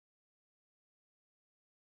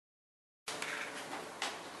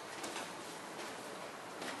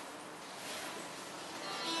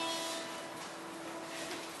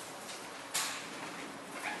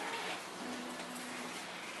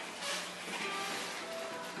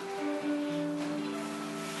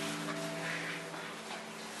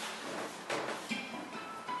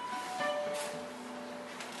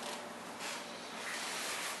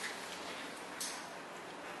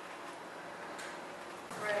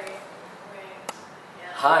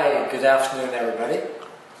Hi, good afternoon everybody.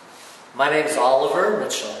 My name is Oliver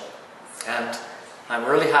Mitchell and I'm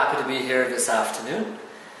really happy to be here this afternoon.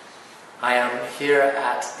 I am here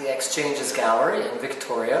at the Xchanges Gallery in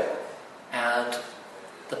Victoria, and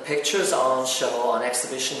the pictures on show, on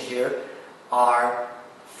exhibition here, are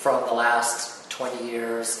from the last 20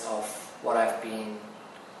 years of what I've been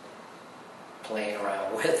playing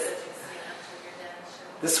around with.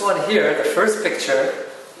 This one here, the first picture,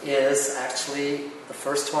 is actually the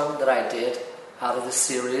first one that I did out of this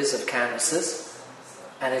series of canvases,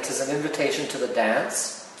 and it is an invitation to the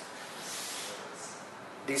dance.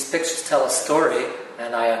 These pictures tell a story,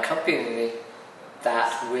 and I accompany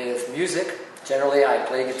that with music. Generally I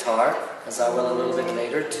play guitar, as I will a little bit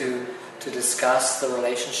later, to discuss the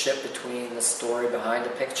relationship between the story behind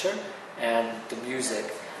the picture and the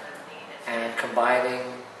music, and combining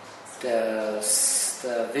the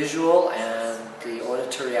visual and the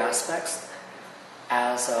auditory aspects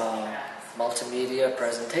as a multimedia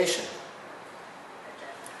presentation.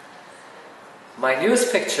 My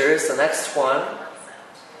newest picture is the next one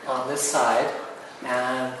on this side,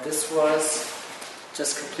 and this was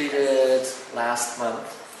just completed last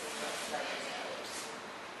month.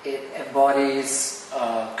 It embodies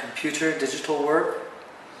computer digital work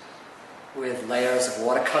with layers of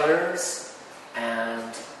watercolors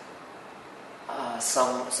and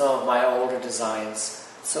some of my older designs.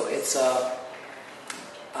 So it's a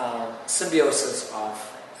symbiosis of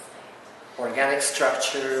organic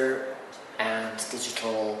structure and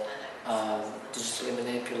digitally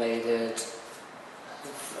manipulated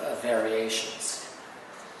variations.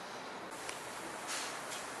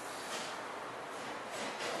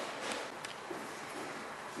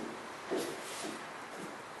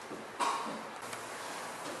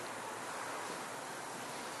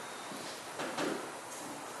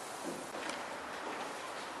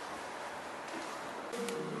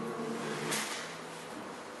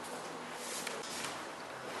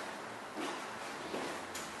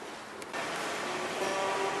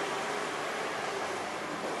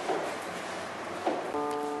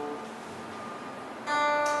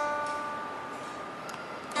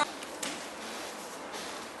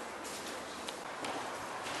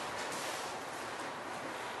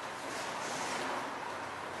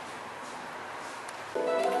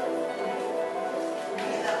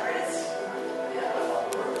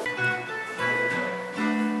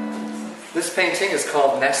 This painting is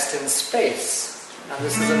called Nest in Space, and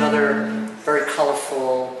this is another very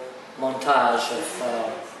colorful montage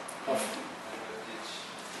of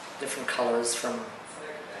different colors from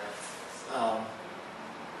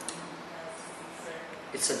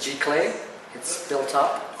it's a giclée. It's built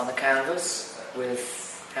up on the canvas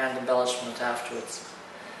with hand embellishment afterwards.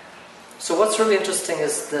 So what's really interesting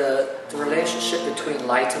is the relationship between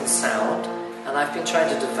light and sound, and I've been trying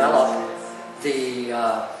to develop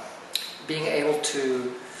the being able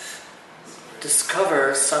to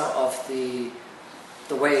discover some of the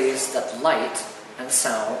ways that light and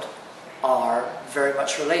sound are very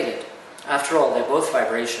much related. After all, they're both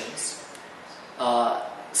vibrations.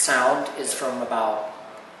 Sound is from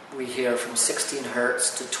we hear from 16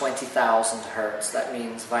 hertz to 20,000 hertz. That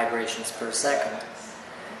means vibrations per second.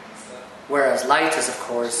 Whereas light is, of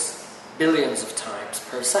course, billions of times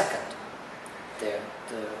per second.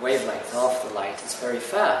 The wavelength of the light is very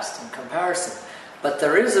fast in comparison. But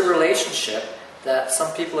there is a relationship that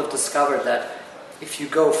some people have discovered, that if you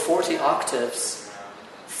go 40 octaves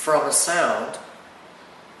from a sound,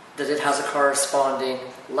 that it has a corresponding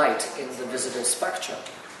light in the visible spectrum.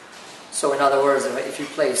 So in other words, if you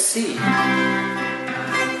play C,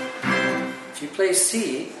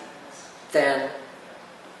 then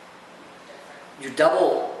you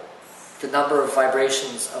double the number of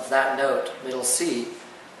vibrations of that note, middle C.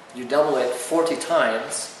 You double it 40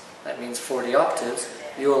 times, that means 40 octaves,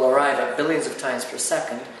 you will arrive at billions of times per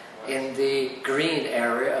second in the green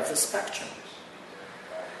area of the spectrum.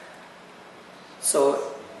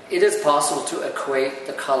 So it is possible to equate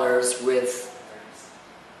the colors with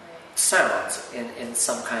sounds in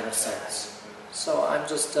some kind of sense. So I'm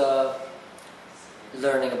just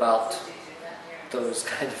learning about those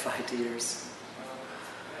kind of ideas.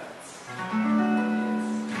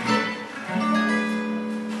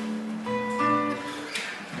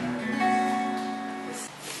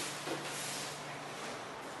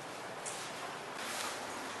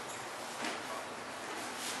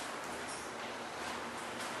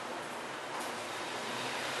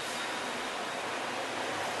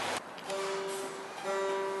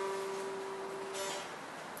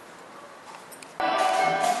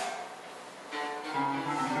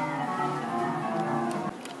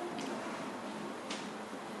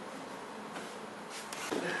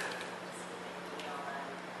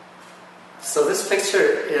 So this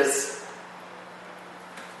picture is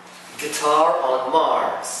Guitar on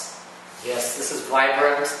Mars. Yes, this is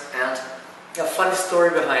vibrant, and a funny story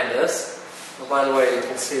behind this. Oh, by the way, you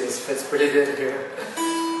can see this fits pretty good here.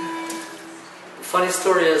 The funny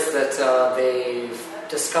story is that they've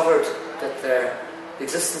discovered that the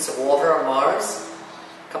existence of water on Mars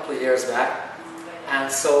a couple of years back,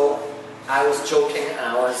 and so I was joking and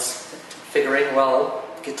I was figuring, well,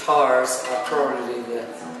 guitars are probably the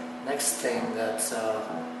next thing that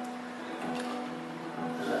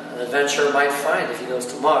an adventurer might find if he goes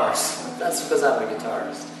to Mars. That's because I'm a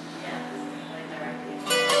guitarist.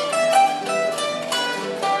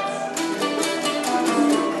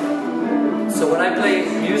 So when I play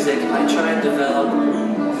music, I try and develop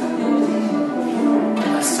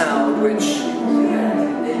a sound which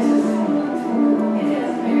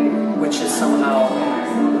is somehow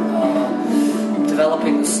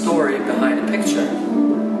developing the story behind a picture.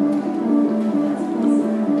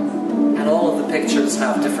 And all of the pictures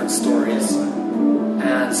have different stories.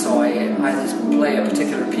 And so I either play a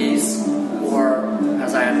particular piece, or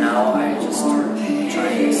as I am now, I just try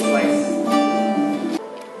and explain.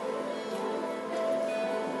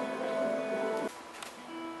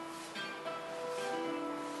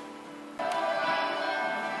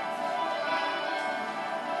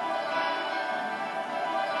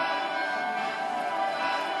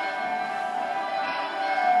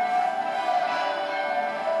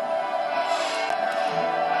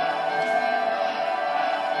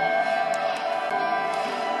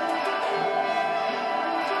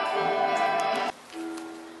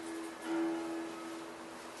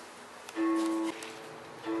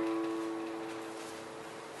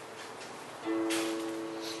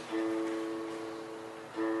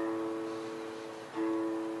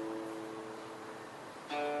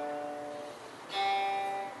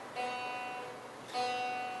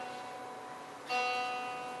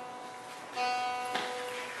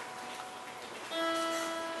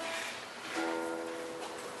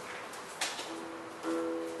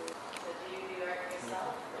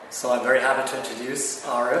 So I'm very happy to introduce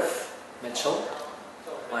Arif Mitchell,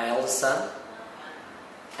 my eldest son.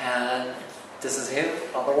 And this is him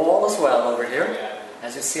on the wall as well over here.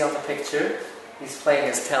 As you see on the picture, he's playing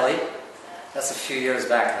his telly. That's a few years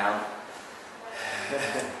back now.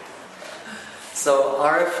 So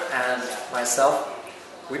Arif and myself,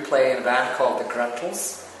 we play in a band called the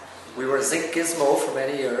Gruntles. We were Zinc Gizmo for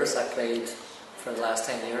many years. I played for the last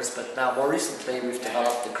 10 years, but now more recently we've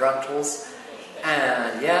developed the Gruntles.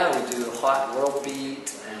 And yeah, we do hot world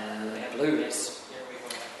beat and blues.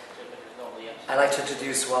 I'd like to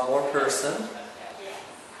introduce one more person.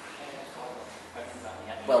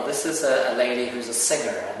 Well, this is a lady who's a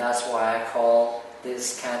singer, and that's why I call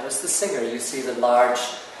this canvas the singer. You see the large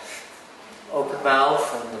open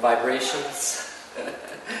mouth and the vibrations.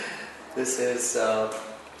 This is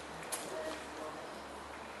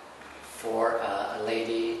for a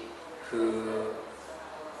lady who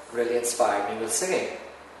really inspired me with singing.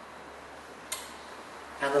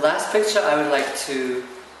 And the last picture I would like to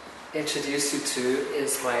introduce you to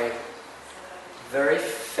is my very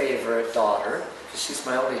favorite daughter. She's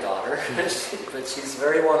my only daughter, but she's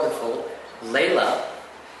very wonderful, Layla.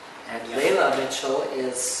 And Layla Mitchell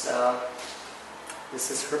is,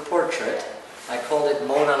 this is her portrait. I called it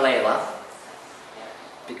Mona Layla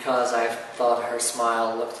because I thought her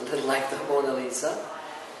smile looked a little like the Mona Lisa.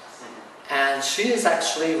 And she is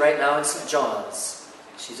actually right now in St. John's.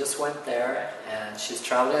 She just went there and she's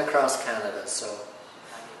traveling across Canada, so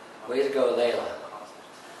way to go, Layla.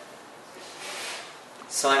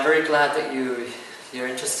 So I'm very glad that you're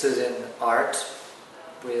interested in art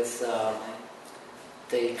with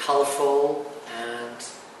the colorful and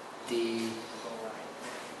the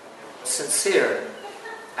sincere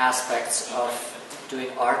aspects of doing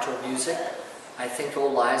art or music. I think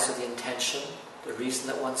all lies with the intention, the reason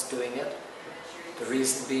that one's doing it. The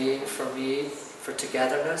reason being for me, for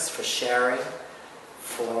togetherness, for sharing,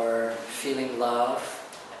 for feeling love,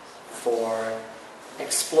 for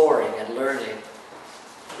exploring and learning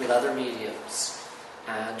with other mediums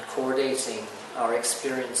and coordinating our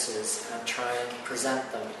experiences and trying to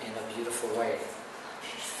present them in a beautiful way.